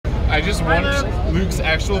I just want Luke's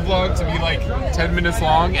actual vlog to be like 10 minutes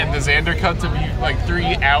long and the Xander Cut to be like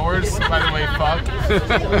 3 hours. By the way, fuck.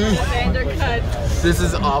 Xander Cut. This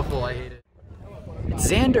is awful, I hate it.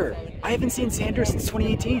 It's Xander. I haven't seen Xander since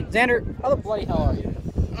 2018. Xander, how the bloody hell are you?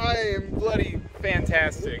 I am bloody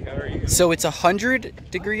fantastic. How are you? So it's 100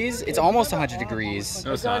 degrees. It's almost 100 degrees.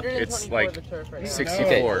 No, it's not. It's like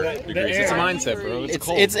 64 degrees. It's a mindset, bro. It's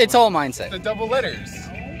cold. It's all mindset. The double letters.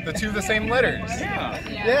 The two the same letters.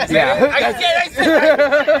 Yeah. Yeah. I said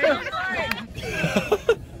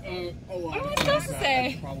What am I supposed to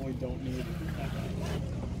say?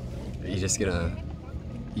 You're just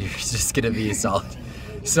gonna be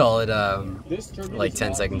solid, like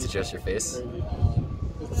 10 seconds to adjust your face.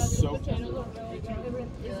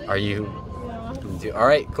 Are you? All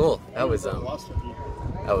right, cool. That was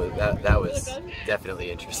definitely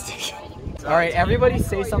interesting. All right, everybody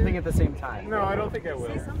say something at the same time. No, I don't think I will.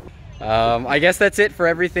 I guess that's it for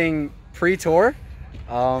everything pre-tour.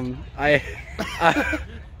 No.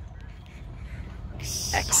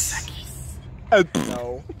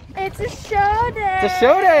 It's a show day. It's a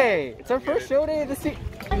show day. It's our first show day of the season.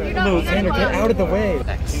 No, Xander, get out of the way.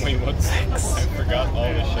 Wait, what's X? I forgot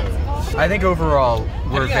all the shows. I think overall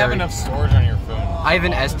we're You have enough storage on your phone. I have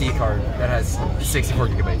an SD card that has 64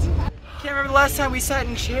 gigabytes. Can't remember the last time we sat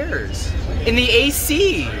in chairs. In the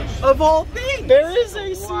AC, of all things. There is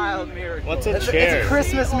AC. Wild miracle. What's a chair? It's a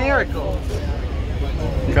Christmas miracle.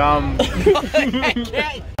 Come.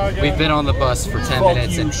 We've been on the bus for 10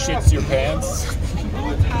 minutes and shits your pants.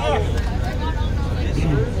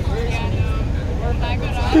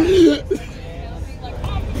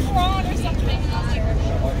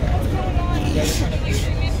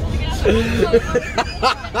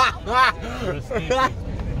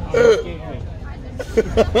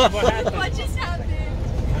 What just happened?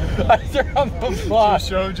 They're on the bus.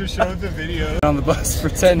 Just show the video. On the bus for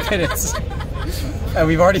 10 minutes. And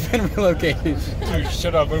we've already been relocated. Dude,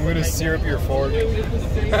 shut up. I'm gonna syrup your fork.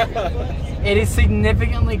 It is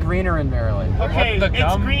significantly greener in Maryland. Okay,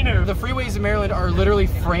 it's greener. The freeways in Maryland are literally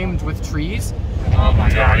framed with trees. Oh my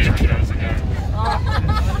god, here he goes again.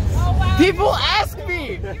 People ask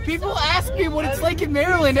me what it's like in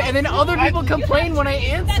Maryland, and then other people complain when I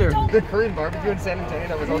answer. The Korean barbecue in San Antonio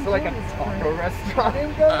that was also like a taco restaurant.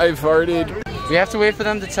 I farted. We have to wait for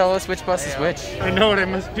them to tell us which bus is which. I know what I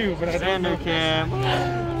must do, but I don't know.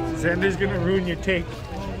 Xander's gonna ruin your take.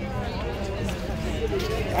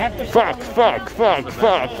 Fuck.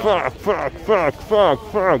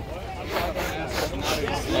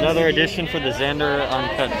 Another edition for the Xander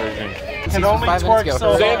Uncut version. Can only twerk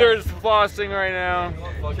so Xander's flossing right now.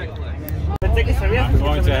 I'm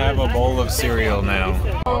going to have a bowl of cereal now.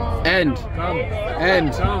 End.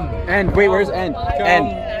 Wait, where's end?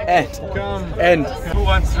 End. Who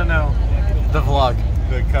wants to know? The vlog.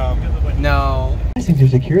 The cum. No. Passing through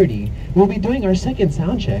security, we'll be doing our second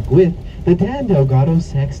sound check with the Dan Delgado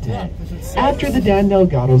Sextet. After the Dan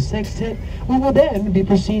Delgado Sextet, we will then be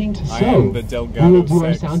proceeding to sew. the Delgado We will do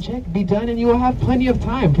our Sex. sound check, be done, and you will have plenty of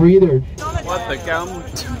time for either. What the cum?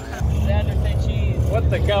 What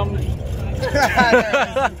the cum?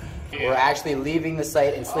 We're actually leaving the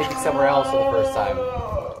site and sleeping somewhere else for the first time.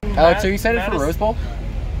 Alex, are you excited for Rose Bowl?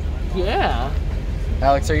 Yeah.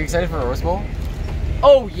 Alex, are you excited for Rose Bowl?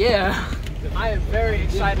 Oh yeah. I am very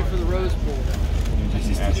excited for the Rose Bowl.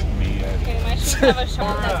 Okay, I should have a show.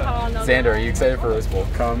 That's how I'll know. Xander, are you excited for Rose Bowl?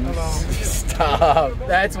 Come. Stop.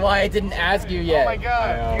 That's why I didn't ask you yet. Oh my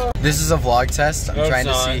god. This is a vlog test. I'm No, trying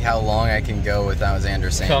to it's not. see how long I can go without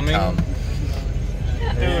Xander saying Coming? come.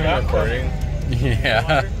 Dude, I'm recording.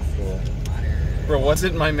 Yeah. Bro,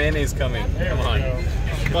 wasn't my mayonnaise coming? Come on.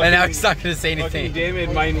 And now he's not going to say Fucking anything. damn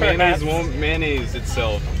it, my mayonnaise won't mayonnaise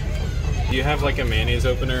itself. Do you have like a mayonnaise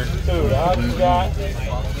opener? Dude, I've got.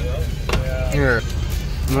 Here.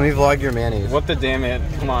 Let me vlog your mayonnaise. What the damn it?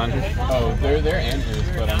 Come on. Oh, they're Andrews,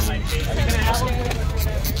 but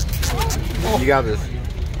You got this.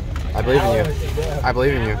 I believe in you. I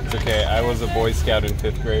believe in you. It's okay. I was a Boy Scout in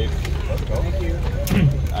 5th grade.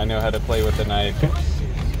 I know how to play with a knife.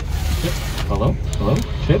 Hello?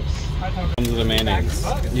 Chips? Comes with the mayonnaise.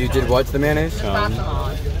 You did what to the mayonnaise?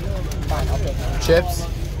 Chips?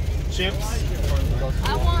 Chips?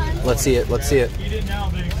 I won. Let's see it.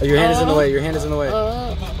 Oh, your hand is in the way. Your hand is in the way.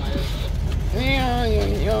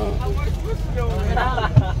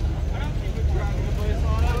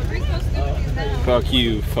 Fuck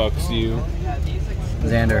you. Fucks you.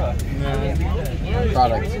 Xander.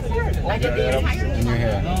 Product. In your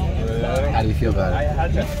hair. How do you feel about it?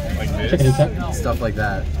 Like this? Stuff like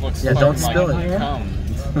that. Looks Yeah, don't fucking spill like it. cum.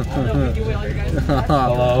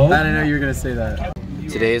 Hello? I didn't know you were going to say that.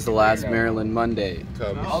 Today is the last Maryland Monday.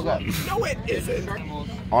 No, it isn't.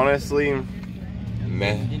 Honestly,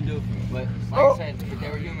 meh.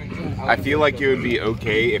 I feel like it would be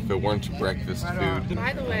okay if it weren't breakfast food.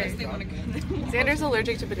 By the way, Xander's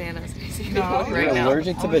allergic to bananas. You're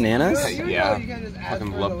allergic to bananas? Yeah,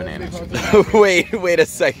 fucking love bananas. wait a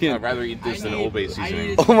second. I'd rather eat this than Old Bay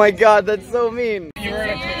seasoning. Oh my god, that's so mean.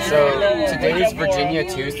 So, today's Virginia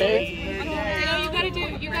Tuesday? You gotta do.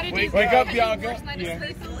 Wake up, Bianca.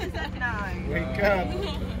 Wake up.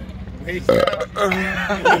 Wake up.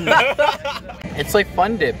 It's like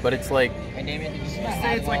Fun Dip, but it's like...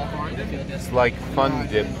 It's like fun. It's like Fun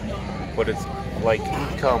Dip, but it's like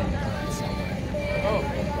cum.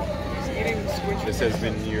 This has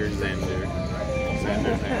been your Xander.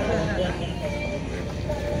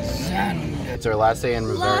 It's our last day in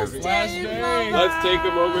reserve. Let's take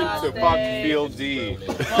a moment to fuck Field D.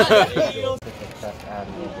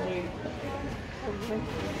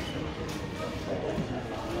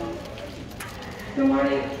 Good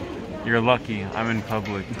morning. You're lucky. I'm in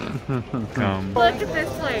public. Look at this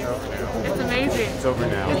place. It's amazing. It's over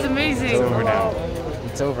now. It's amazing. It's over now.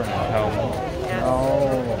 It's over now. Yes.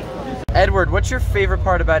 Oh. Edward, what's your favorite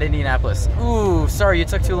part about Indianapolis? Ooh, sorry, you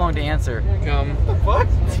took too long to answer. What?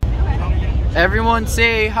 Everyone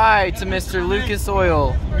say hi to Mr. Lucas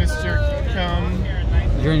Oil. Mr. Cum.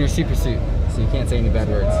 You're in your super suit, so you can't say any bad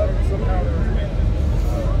words.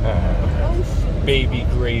 Baby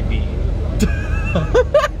gravy.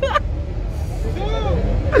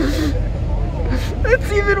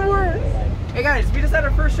 That's even worse. Hey guys, we just had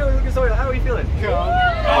our first show with Lucas Oil. How are we feeling?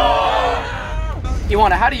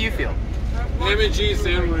 Iwana, how do you feel? M&G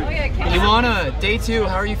sandwich. Iwana, day 2,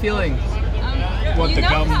 how are you feeling? You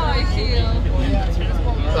know how I feel.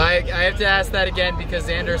 I have to ask that again because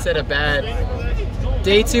Xander said a bad.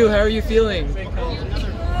 Day 2, how are you feeling? You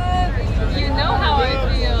know how I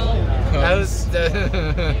feel. How's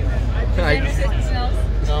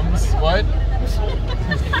What?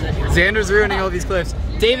 Xander's ruining all these clips.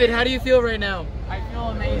 David, how do you feel right now? I feel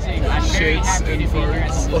amazing. I'm very happy to be here.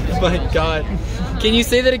 Oh my god. Can you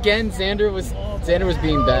say that again? Xander was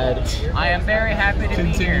being bad. I am very happy to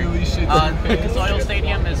be here. Lucas Oil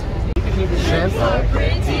Stadium is...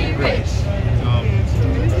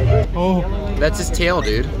 Oh, that's his tail,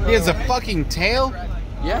 dude. He has a fucking tail?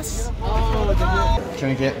 Yes. Can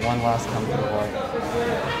we get one last comfortable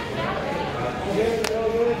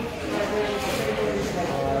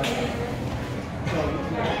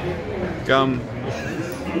Gum.